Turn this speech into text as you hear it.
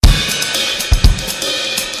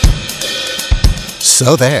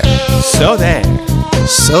So there. So there.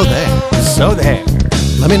 So there. So there.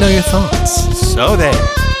 Let me know your thoughts. So there.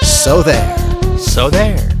 So there. So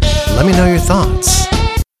there. Let me know your thoughts.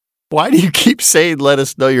 Why do you keep saying let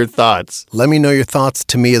us know your thoughts? Let me know your thoughts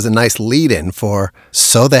to me is a nice lead-in for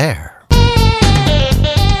So there.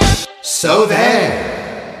 So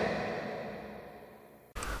there.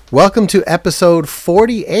 Welcome to episode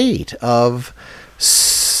 48 of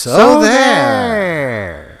So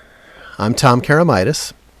there. I'm Tom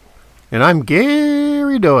Karamitis. And I'm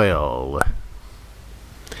Gary Doyle.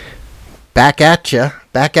 Back at you.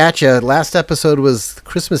 Last episode was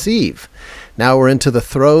Christmas Eve. Now we're into the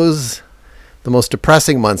throes, the most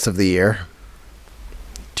depressing months of the year,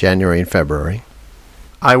 January and February.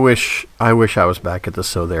 I wish I was back at the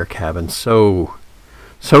So There cabin. So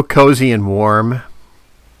cozy and warm,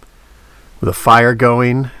 with a fire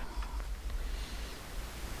going.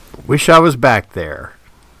 Wish I was back there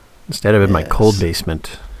instead of in my cold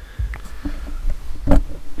basement.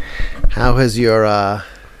 How has your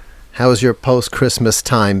post-Christmas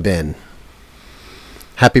time been?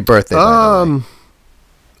 Happy birthday, by the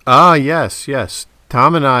way. Yes.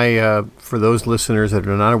 Tom and I, for those listeners that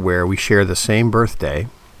are not aware, we share the same birthday.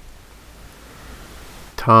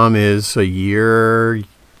 Tom is a year,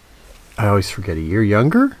 I always forget, a year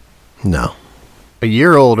younger? No. A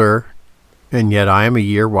year older, and yet I am a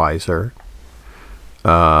year wiser.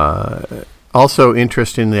 Also,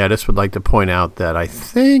 interestingly, I just would like to point out that I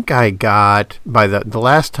think I got, by the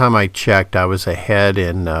last time I checked, I was ahead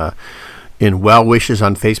in well wishes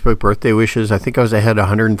on Facebook, birthday wishes. I think I was ahead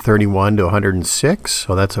 131 to 106,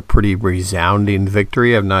 so that's a pretty resounding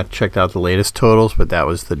victory. I've not checked out the latest totals, but that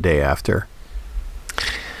was the day after.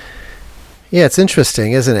 Yeah, it's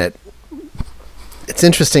interesting, isn't it? It's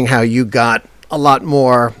interesting how you got a lot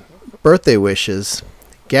more birthday wishes.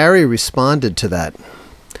 Gary responded to that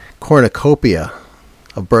cornucopia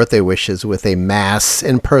of birthday wishes with a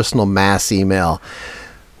impersonal mass email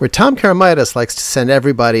where Tom Karamitis likes to send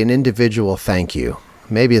everybody an individual thank you.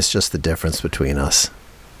 Maybe it's just the difference between us.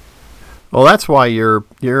 Well, that's why your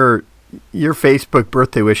Facebook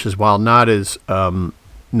birthday wishes, while not as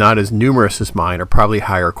numerous as mine, are probably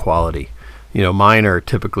higher quality. You know, mine are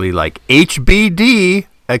typically like HBD !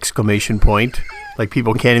 Like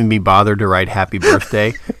people can't even be bothered to write happy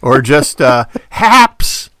birthday, or just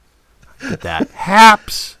HAPS. That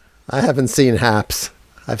HAPS. I haven't seen HAPS.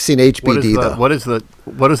 I've seen HBD though. What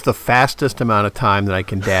is the fastest amount of time that I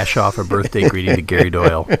can dash off a birthday greeting to Gary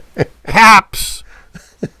Doyle? HAPS.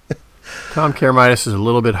 Tom Karamitis is a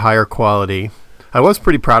little bit higher quality. I was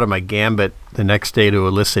pretty proud of my gambit the next day to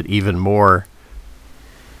elicit even more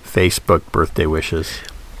Facebook birthday wishes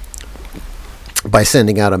by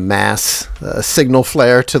sending out a mass signal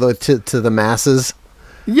flare to the masses.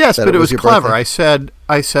 Yes, but it was clever. Birthday.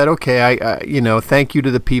 I said, okay, I thank you to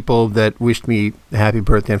the people that wished me happy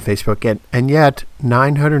birthday on Facebook, and yet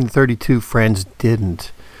 932 friends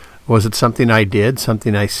didn't. Was it something I did,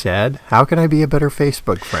 something I said? How can I be a better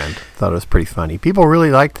Facebook friend? Thought it was pretty funny. People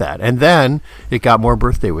really liked that. And then it got more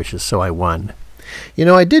birthday wishes, so I won. You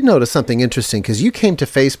know, I did notice something interesting because you came to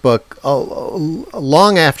Facebook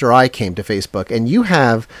long after I came to Facebook, and you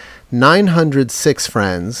have 906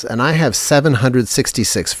 friends, and I have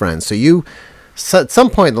 766 friends. So you, at some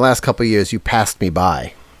point in the last couple of years, you passed me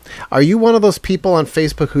by. Are you one of those people on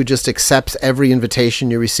Facebook who just accepts every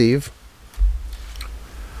invitation you receive?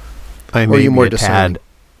 I may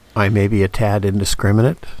be a tad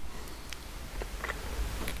indiscriminate.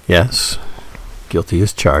 Yes. Guilty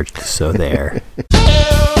as charged, so there.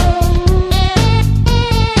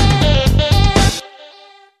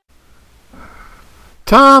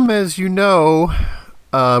 Tom, as you know,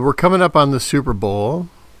 we're coming up on the Super Bowl.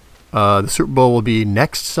 The Super Bowl will be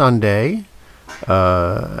next Sunday.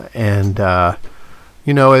 And as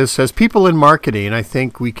people in marketing, I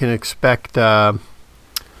think we can expect, certain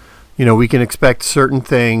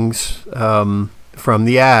things from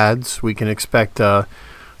the ads. We can expect a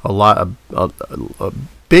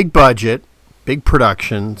big budget, big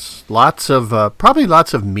productions, probably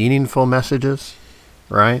lots of meaningful messages,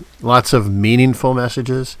 right? Lots of meaningful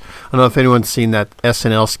messages. I don't know if anyone's seen that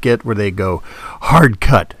SNL skit where they go, hard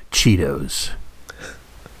cut Cheetos.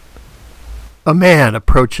 A man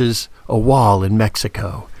approaches a wall in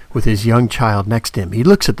Mexico with his young child next to him. He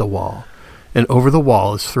looks at the wall, and over the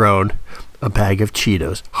wall is thrown a bag of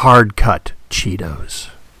Cheetos, hard cut Cheetos.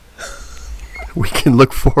 We can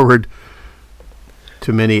look forward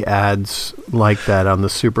to many ads like that on the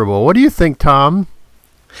Super Bowl. What do you think, Tom?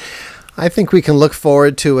 I think we can look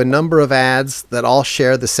forward to a number of ads that all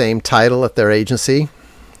share the same title at their agency,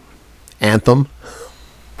 Anthem.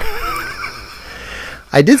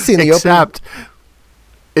 I did see in the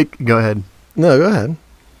Go ahead. No, go ahead.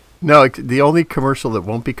 No, the only commercial that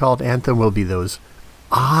won't be called Anthem will be those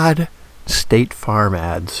odd State Farm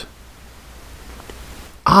ads.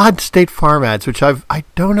 Odd State Farm ads, which I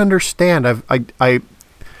don't understand. I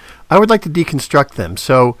would like to deconstruct them.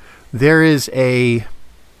 So there is a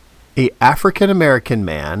African American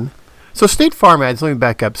man. So State Farm ads. Let me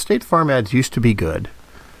back up. State Farm ads used to be good.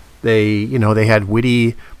 They had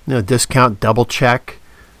witty, discount double check,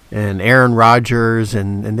 and Aaron Rodgers,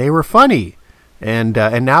 and they were funny. And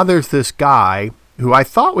now there's this guy who I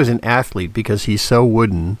thought was an athlete because he's so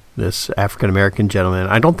wooden. This African American gentleman.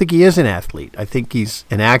 I don't think he is an athlete. I think he's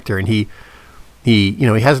an actor, and he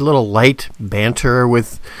has a little light banter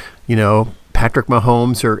with, Patrick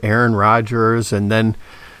Mahomes or Aaron Rodgers, and then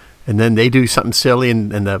they do something silly,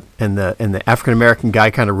 and the African American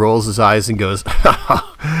guy kind of rolls his eyes and goes,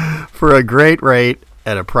 "For a great rate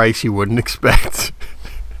at a price you wouldn't expect."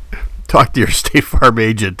 Talk to your State Farm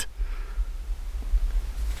agent.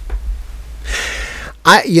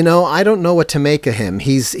 I don't know what to make of him.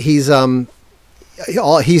 He's just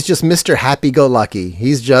Mr. Happy-Go-Lucky.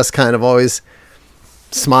 He's just kind of always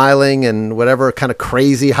smiling, and whatever kind of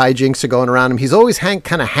crazy hijinks are going around him. He's always kind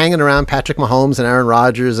of hanging around Patrick Mahomes and Aaron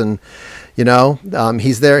Rodgers, and he's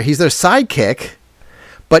their sidekick.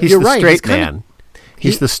 But you're right, straight man.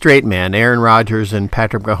 He's the straight man. Aaron Rodgers and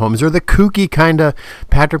Patrick Mahomes are the kooky kind of.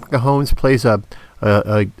 Patrick Mahomes plays a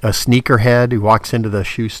sneakerhead who walks into the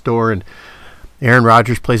shoe store, and Aaron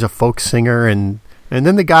Rodgers plays a folk singer, and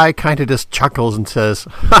then the guy kind of just chuckles and says,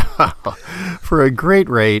 "For a great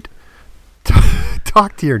rate,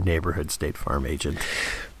 talk to your neighborhood State Farm agent."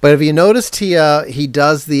 But have you noticed when he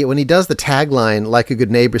does the tagline, "Like a good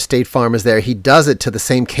neighbor, State Farm is there," he does it to the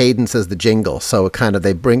same cadence as the jingle. So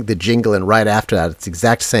they bring the jingle in right after that. It's the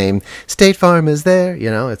exact same. State Farm is there.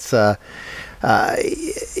 It's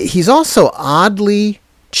he's also oddly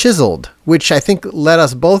chiseled, which I think led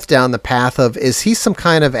us both down the path of, is he some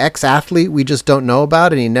kind of ex-athlete we just don't know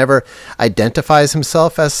about, and he never identifies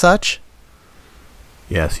himself as such?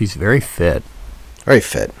 Yes, he's very fit. Very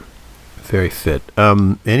fit. Very fit.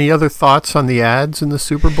 Any other thoughts on the ads in the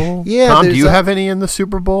Super Bowl? Yeah, Tom, do you have any in the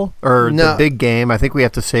Super Bowl? Or no, the big game? I think we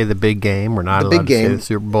have to say the big game. We're not allowed to say the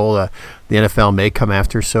Super Bowl. The NFL may come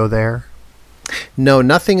after there. No,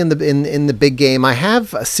 nothing in the big game. I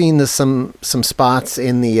have seen some spots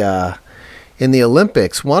in the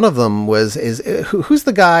Olympics. One of them who's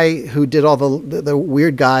the guy who did all the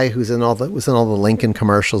weird guy who's in all the Lincoln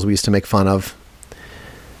commercials we used to make fun of.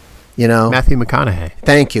 Matthew McConaughey.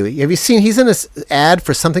 Thank you. Have you seen? He's in this ad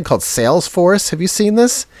for something called Salesforce. Have you seen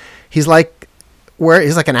this? He's like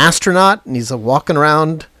an astronaut, and he's walking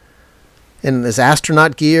around in his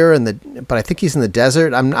astronaut gear, but I think he's in the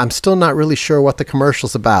desert. I'm still not really sure what the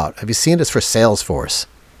commercial's about. Have you seen it? It's for Salesforce.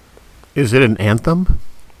 Is it an anthem?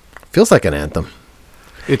 Feels like an anthem.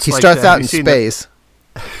 He like starts out in space.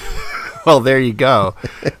 Well, there you go.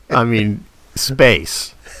 I mean,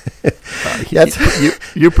 space.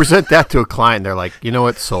 You present that to a client, they're like, you know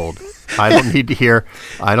what, sold. I don't need to hear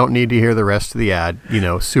the rest of the ad.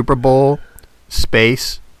 Super Bowl,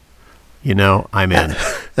 space. I'm in.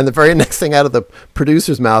 And the very next thing out of the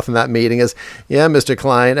producer's mouth in that meeting is, "Yeah, Mr.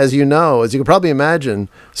 Klein, as you can probably imagine,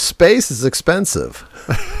 space is expensive.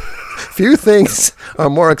 Few things are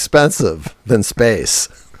more expensive than space."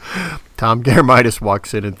 Tom Garmitis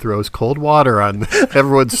walks in and throws cold water on.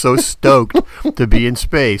 Everyone's so stoked to be in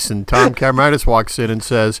space. And Tom Garmitis walks in and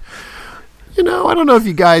says, I don't know if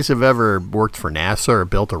you guys have ever worked for NASA or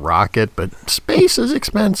built a rocket, but space is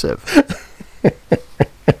expensive.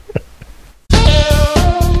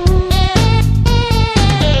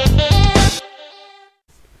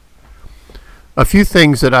 A few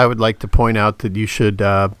things that I would like to point out that you should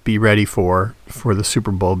be ready for the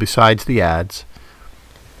Super Bowl besides the ads.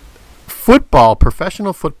 Football,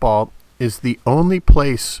 professional football, is the only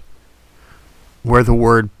place where the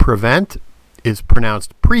word prevent is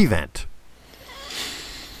pronounced prevent.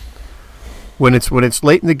 When it's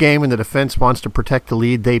late in the game and the defense wants to protect the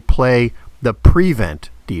lead, they play the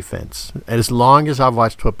prevent defense. As long as I've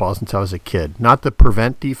watched football since I was a kid, not the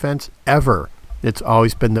prevent defense ever. It's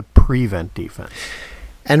always been the prevent defense.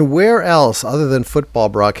 And where else, other than football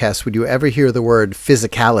broadcasts, would you ever hear the word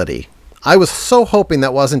physicality? I was so hoping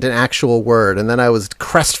that wasn't an actual word, and then I was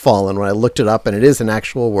crestfallen when I looked it up, and it is an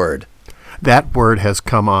actual word. That word has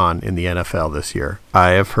come on in the NFL this year. I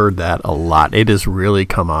have heard that a lot. It has really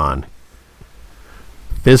come on.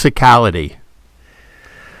 Physicality.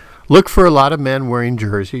 Look for a lot of men wearing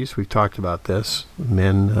jerseys. We've talked about this.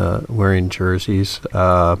 Men wearing jerseys. It's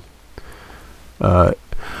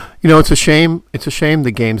a shame. It's a shame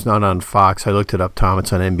the game's not on Fox. I looked it up, Tom.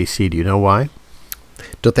 It's on NBC. Do you know why?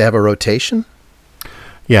 Don't they have a rotation?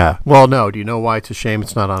 Yeah. Well, no. Do you know why it's a shame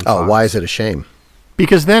it's not on Oh, Fox? why is it a shame?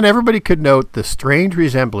 Because then everybody could note the strange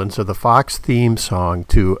resemblance of the Fox theme song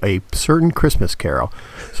to a certain Christmas carol.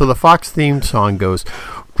 So the Fox theme song goes,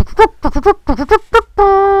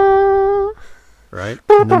 right?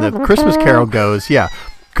 And then the Christmas carol goes,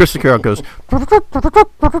 Christmas carol goes,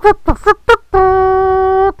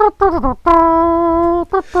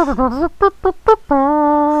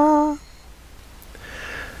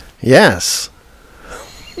 Yes.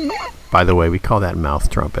 by the way, we call that mouth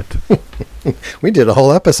trumpet. We did a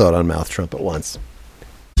whole episode on mouth trumpet once.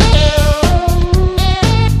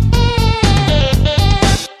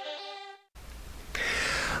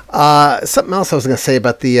 Something else I was going to say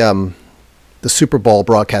about the Super Bowl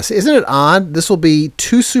broadcast. Isn't it odd? This will be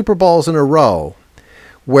 2 Super Bowls in a row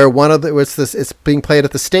where it's being played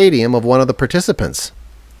at the stadium of one of the participants.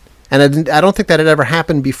 And I don't think that had ever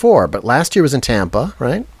happened before, but last year was in Tampa,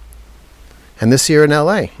 right? And this year in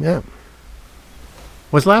LA, yeah.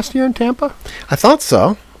 Was last year in Tampa? I thought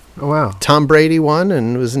so. Oh, wow. Tom Brady won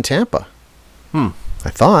and it was in Tampa. I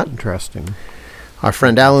thought. Interesting. Our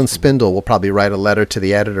friend Alan Spindle will probably write a letter to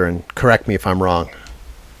the editor and correct me if I'm wrong.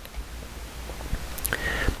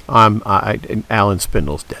 Alan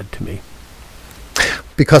Spindle's dead to me.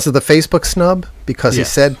 Because of the Facebook snub? Because Yes.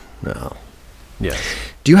 he said, no. Yeah.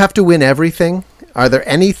 Do you have to win everything? Are there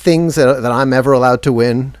any things that I'm ever allowed to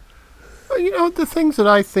win? You know, the things that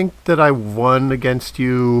I think that I won against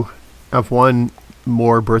you, I've won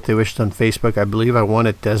more birthday wishes on Facebook. I believe I won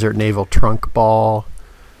at Desert Naval Trunk Ball.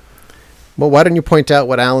 Well, why don't you point out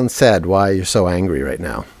what Alan said, why you're so angry right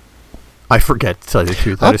now? I forget, to tell you the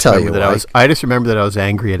truth. I'll tell you why. I just remember that I was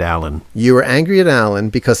angry at Alan. You were angry at Alan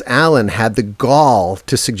because Alan had the gall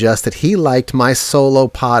to suggest that he liked my solo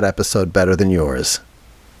pod episode better than yours.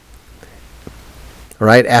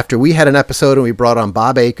 Right? After we had an episode and we brought on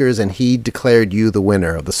Bob Akers and he declared you the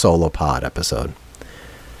winner of the solo pod episode.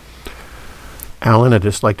 Alan, I'd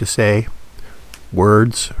just like to say,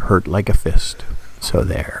 words hurt like a fist. So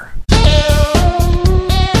there.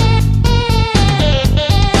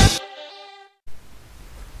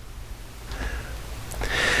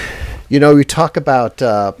 You know, we talk about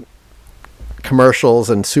commercials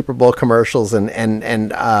and Super Bowl commercials and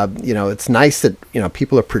you know, it's nice that, you know,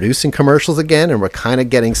 people are producing commercials again and we're kind of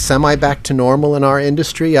getting semi back to normal in our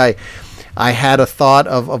industry. I had a thought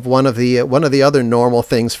of one of the other normal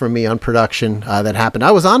things for me on production that happened.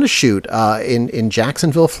 I was on a shoot in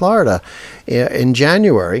Jacksonville, Florida in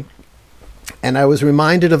January, and I was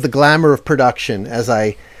reminded of the glamour of production as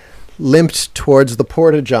I limped towards the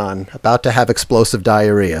Porta-John about to have explosive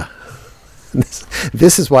diarrhea.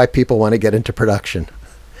 This is why people want to get into production.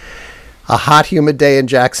 A hot, humid day in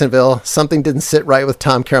Jacksonville. Something didn't sit right with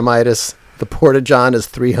Tom Karamitis. The Porta-John is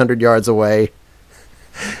 300 yards away.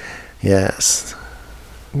 Yes.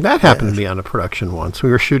 That happened to me on a production once.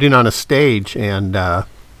 We were shooting on a stage, and I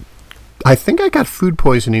think I got food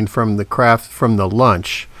poisoning from the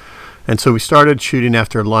lunch. And so we started shooting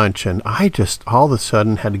after lunch, and I just all of a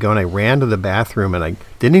sudden had to go, and I ran to the bathroom, and I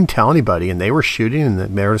didn't even tell anybody, and they were shooting, and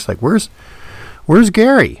they were just like, Where's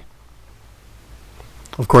Gary?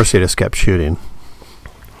 Of course, they just kept shooting.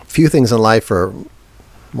 Few things in life are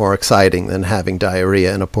more exciting than having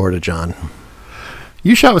diarrhea in a Porta-John.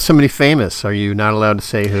 You shot with somebody famous. Are you not allowed to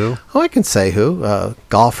say who? Oh, I can say who.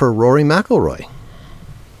 Golfer Rory McIlroy.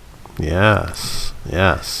 Yes.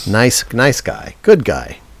 Nice guy. Good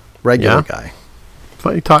guy. Regular guy.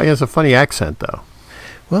 Funny he has a funny accent, though.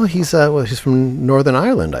 Well, he's from Northern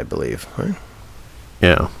Ireland, I believe. Right?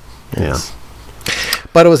 Yeah. Yes.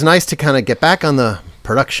 But it was nice to kind of get back on the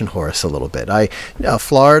production horse a little bit.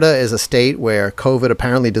 Florida is a state where COVID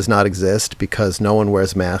apparently does not exist because no one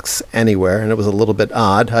wears masks anywhere, and it was a little bit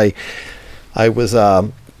odd. I was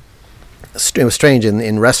it was strange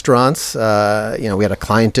in restaurants. You know, we had a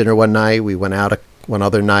client dinner one night. We went out one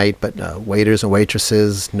other night, but waiters and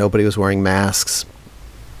waitresses, nobody was wearing masks.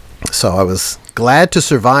 So I was glad to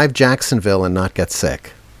survive Jacksonville and not get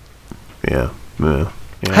sick. Yeah. I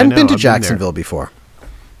hadn't been to Jacksonville before.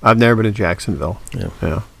 I've never been to Jacksonville.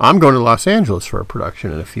 Yeah. I'm going to Los Angeles for a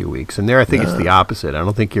production in a few weeks, and there I think it's the opposite. I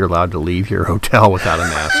don't think you're allowed to leave your hotel without a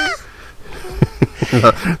mask.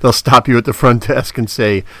 They'll stop you at the front desk and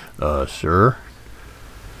say, sir.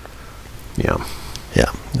 Yeah.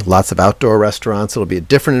 Yeah. Lots of outdoor restaurants. It'll be a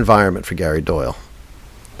different environment for Gary Doyle.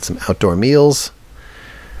 Some outdoor meals.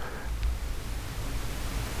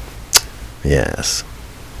 Yes.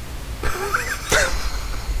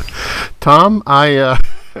 Tom,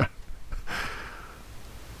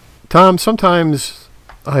 Tom, sometimes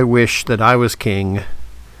I wish that I was king,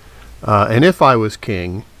 and if I was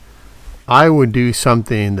king, I would do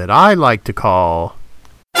something that I like to call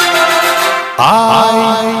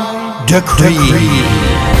I decree.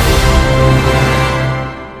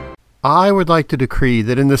 I would like to decree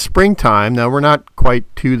that in the springtime, now we're not quite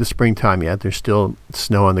to the springtime yet, there's still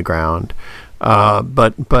snow on the ground,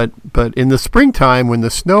 but in the springtime when the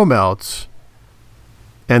snow melts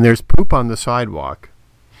and there's poop on the sidewalk,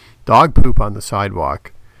 dog poop on the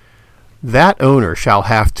sidewalk, that owner shall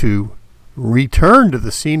have to return to the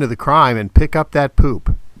scene of the crime and pick up that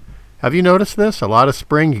poop. Have you noticed this? A lot of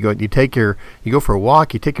spring, you go for a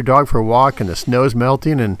walk, you take your dog for a walk, and the snow's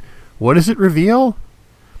melting, and what does it reveal?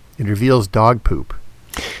 It reveals dog poop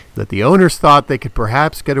that the owners thought they could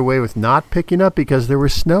perhaps get away with not picking up because there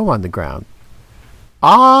was snow on the ground.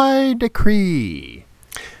 I decree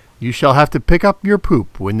you shall have to pick up your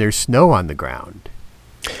poop when there's snow on the ground.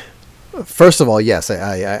 First of all, yes,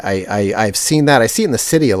 I've seen that. I see it in the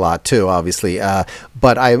city a lot too, obviously.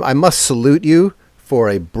 But I must salute you for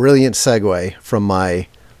a brilliant segue from my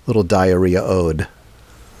little diarrhea ode.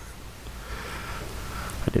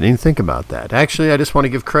 I didn't even think about that. Actually, I just want to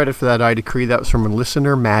give credit for that I decree. That was from a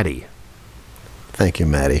listener, Maddie. Thank you,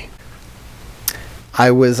 Maddie.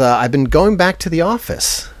 I've been going back to the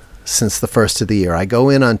office since the first of the year. I go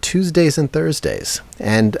in on Tuesdays and Thursdays,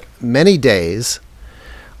 and many days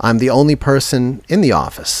I'm the only person in the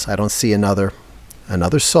office. I don't see another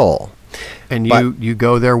soul. And you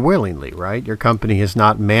go there willingly, right? Your company has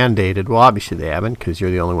not mandated. Well, obviously they haven't because you're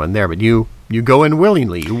the only one there. But you go in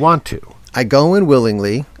willingly. You want to. I go in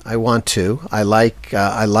willingly. I want to. I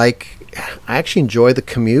actually enjoy the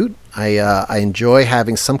commute. I enjoy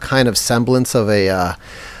having some kind of semblance of a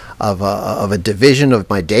division of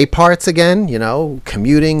my day parts again. You know,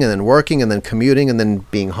 commuting and then working and then commuting and then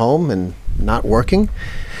being home and not working.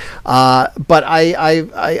 But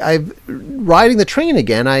I riding the train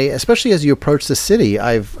again. Especially as you approach the city,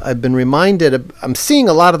 I've been reminded. I'm seeing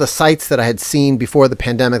a lot of the sites that I had seen before the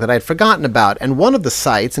pandemic that I had forgotten about. And one of the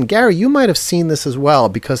sites, and Gary, you might have seen this as well,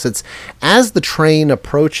 because it's as the train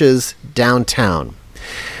approaches downtown.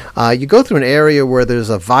 You go through an area where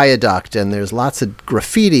there's a viaduct, and there's lots of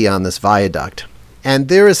graffiti on this viaduct.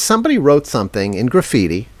 And somebody wrote something in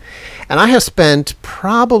graffiti, and I have spent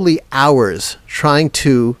probably hours trying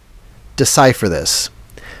to decipher this,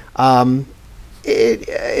 and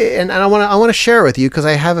I want to share it with you because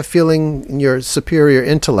I have a feeling in your superior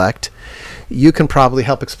intellect you can probably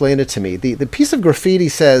help explain it to me. The piece of graffiti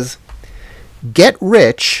says, "Get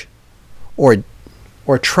rich, or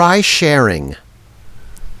try sharing."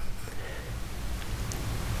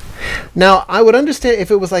 Now, I would understand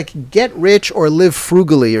if it was like "get rich or live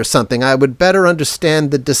frugally" or something. I would better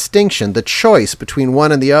understand the distinction, the choice between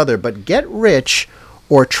one and the other. But "get rich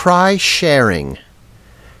or try sharing"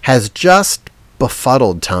 has just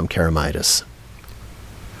befuddled Tom Karamitis.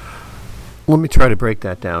 Let me try to break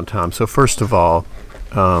that down, Tom. So first of all,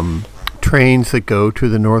 trains that go to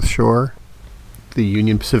the North Shore, the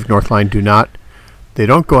Union Pacific North Line, they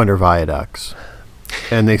don't go under viaducts.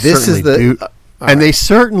 And they they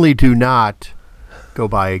certainly do not go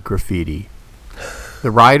by graffiti.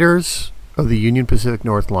 The riders of the Union Pacific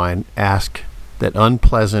North Line ask that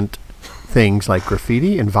unpleasant things like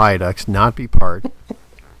graffiti and viaducts not be part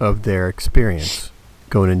of their experience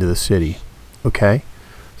going into the city. Okay?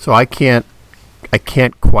 So I can't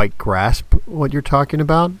quite grasp what you're talking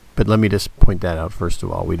about, but let me just point that out first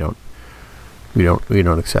of all. We don't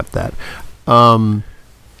accept that.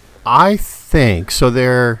 I think so.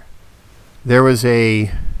 There was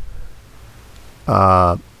a.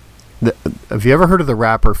 Have you ever heard of the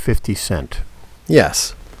rapper 50 Cent?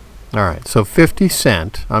 Yes. All right. So 50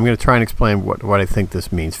 Cent. I'm going to try and explain what I think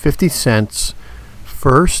this means. 50 Cent's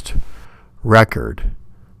first record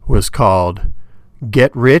was called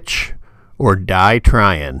 "Get Rich or Die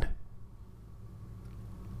Tryin'."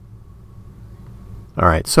 All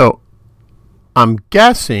right. So I'm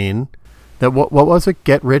guessing that what was it?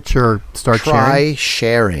 Get rich or start sharing? Try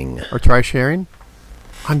sharing. Or try sharing?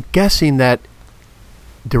 I'm guessing that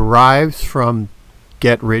derives from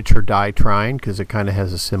get rich or die trying because it kind of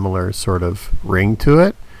has a similar sort of ring to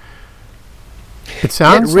it. It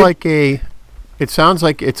sounds like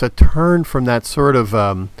it's a turn from that sort of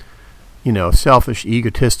selfish,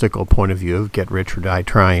 egotistical point of view of get rich or die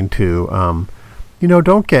trying to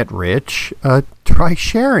don't get rich, try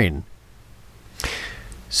sharing.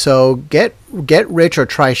 So get rich or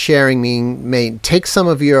try sharing may take some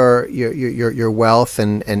of your wealth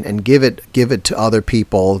and give it to other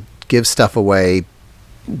people, give stuff away,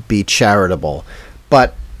 be charitable.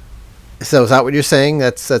 But so is that what you're saying?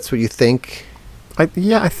 That's what you think? I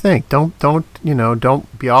think don't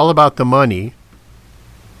be all about the money.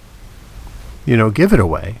 Give it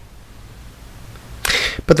away.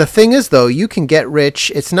 But the thing is, though, you can get rich.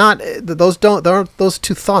 It's not those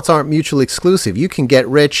two thoughts aren't mutually exclusive. You can get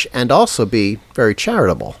rich and also be very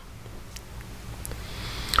charitable.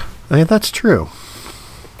 I mean, that's true.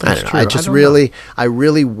 I don't know. I just really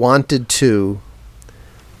wanted to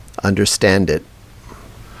understand it,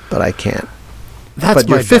 but I can't. But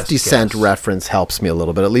your 50 Cent reference helps me a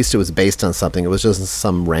little bit. At least it was based on something. It was just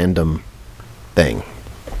some random thing.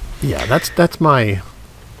 Yeah, that's my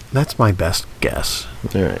best guess.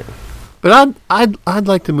 All right. But I'd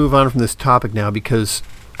like to move on from this topic now, because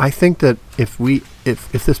I think that if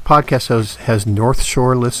this podcast has North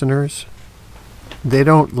Shore listeners, they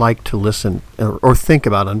don't like to listen or think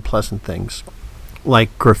about unpleasant things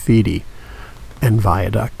like graffiti and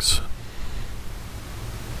viaducts.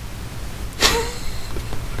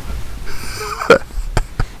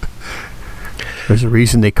 There's a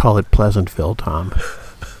reason they call it Pleasantville, Tom.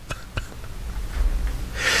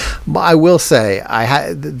 I will say,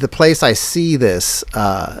 the place I see this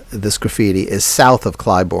graffiti is south of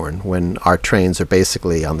Clybourne, when our trains are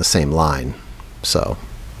basically on the same line. So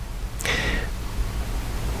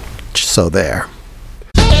there.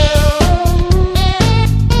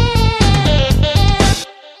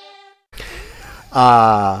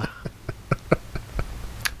 I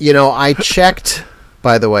checked.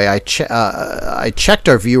 By the way, I checked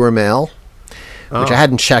our viewer mail, which I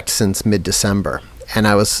hadn't checked since mid-December. And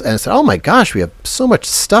I said, "Oh my gosh, we have so much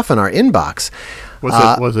stuff in our inbox."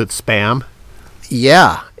 Was it spam?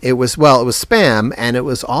 Yeah, it was. Well, it was spam, and it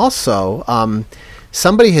was also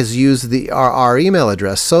somebody has used our email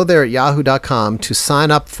address sothere@yahoo.com to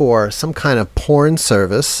sign up for some kind of porn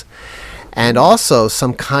service, and also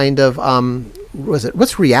some kind of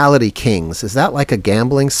what's Reality Kings? Is that like a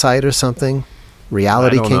gambling site or something?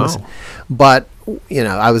 Reality Kings. Know. But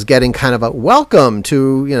I was getting kind of a welcome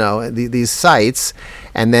to these sites,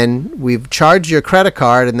 and then we've charged your credit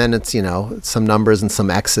card, and then it's some numbers and some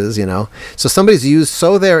X's. So somebody's used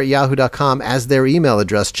sothere@yahoo.com as their email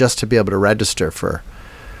address just to be able to register for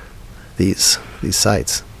these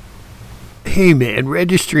sites. Hey man,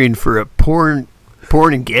 registering for a porn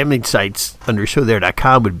and gambling sites under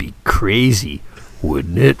sothere.com would be crazy,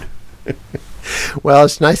 wouldn't it? Well,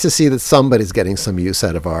 it's nice to see that somebody's getting some use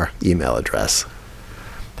out of our email address.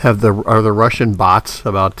 Are the Russian bots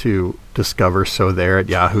about to discover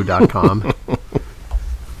sothere@yahoo.com?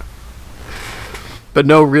 But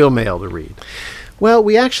no real mail to read. Well,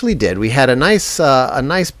 we actually did. We had a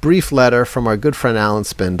nice brief letter from our good friend Alan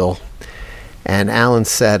Spindle, and Alan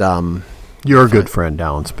said, "Your good friend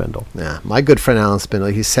Alan Spindle." Yeah, my good friend Alan Spindle.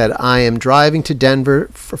 He said, "I am driving to Denver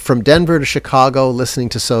from Denver to Chicago, listening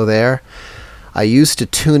to So There. I used to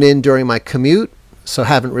tune in during my commute, so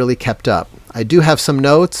haven't really kept up. I do have some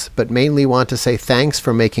notes, but mainly want to say thanks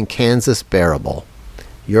for making Kansas bearable.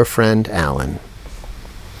 Your friend, Alan."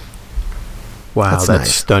 Wow, that's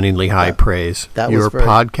nice. Stunningly high praise. Your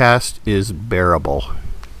podcast is bearable.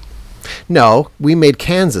 No, we made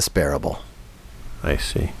Kansas bearable. I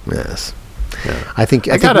see. Yes. Yeah. I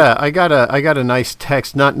got a nice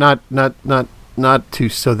text, not to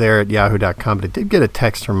sothere@yahoo.com, but I did get a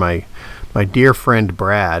text from my dear friend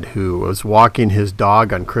Brad, who was walking his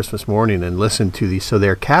dog on Christmas morning and listened to the So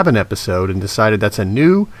There Cabin episode and decided that's a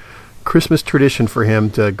new Christmas tradition for him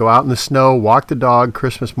to go out in the snow, walk the dog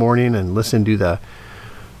Christmas morning, and listen to the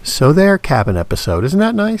So There Cabin episode. Isn't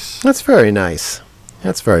that nice? That's very nice.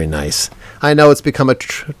 That's very nice. I know it's become a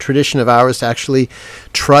tradition of ours to actually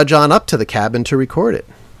trudge on up to the cabin to record it.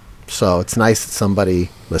 So it's nice that somebody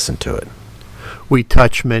listened to it. We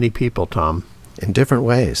touch many people, Tom. In different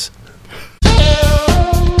ways.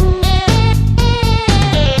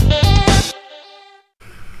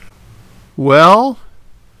 Well,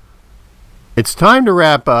 it's time to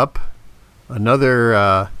wrap up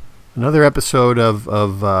another episode of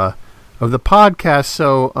the podcast.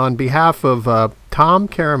 So, on behalf of Tom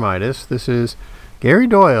Karamitis, this is Gary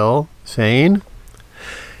Doyle saying,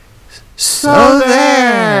 So there.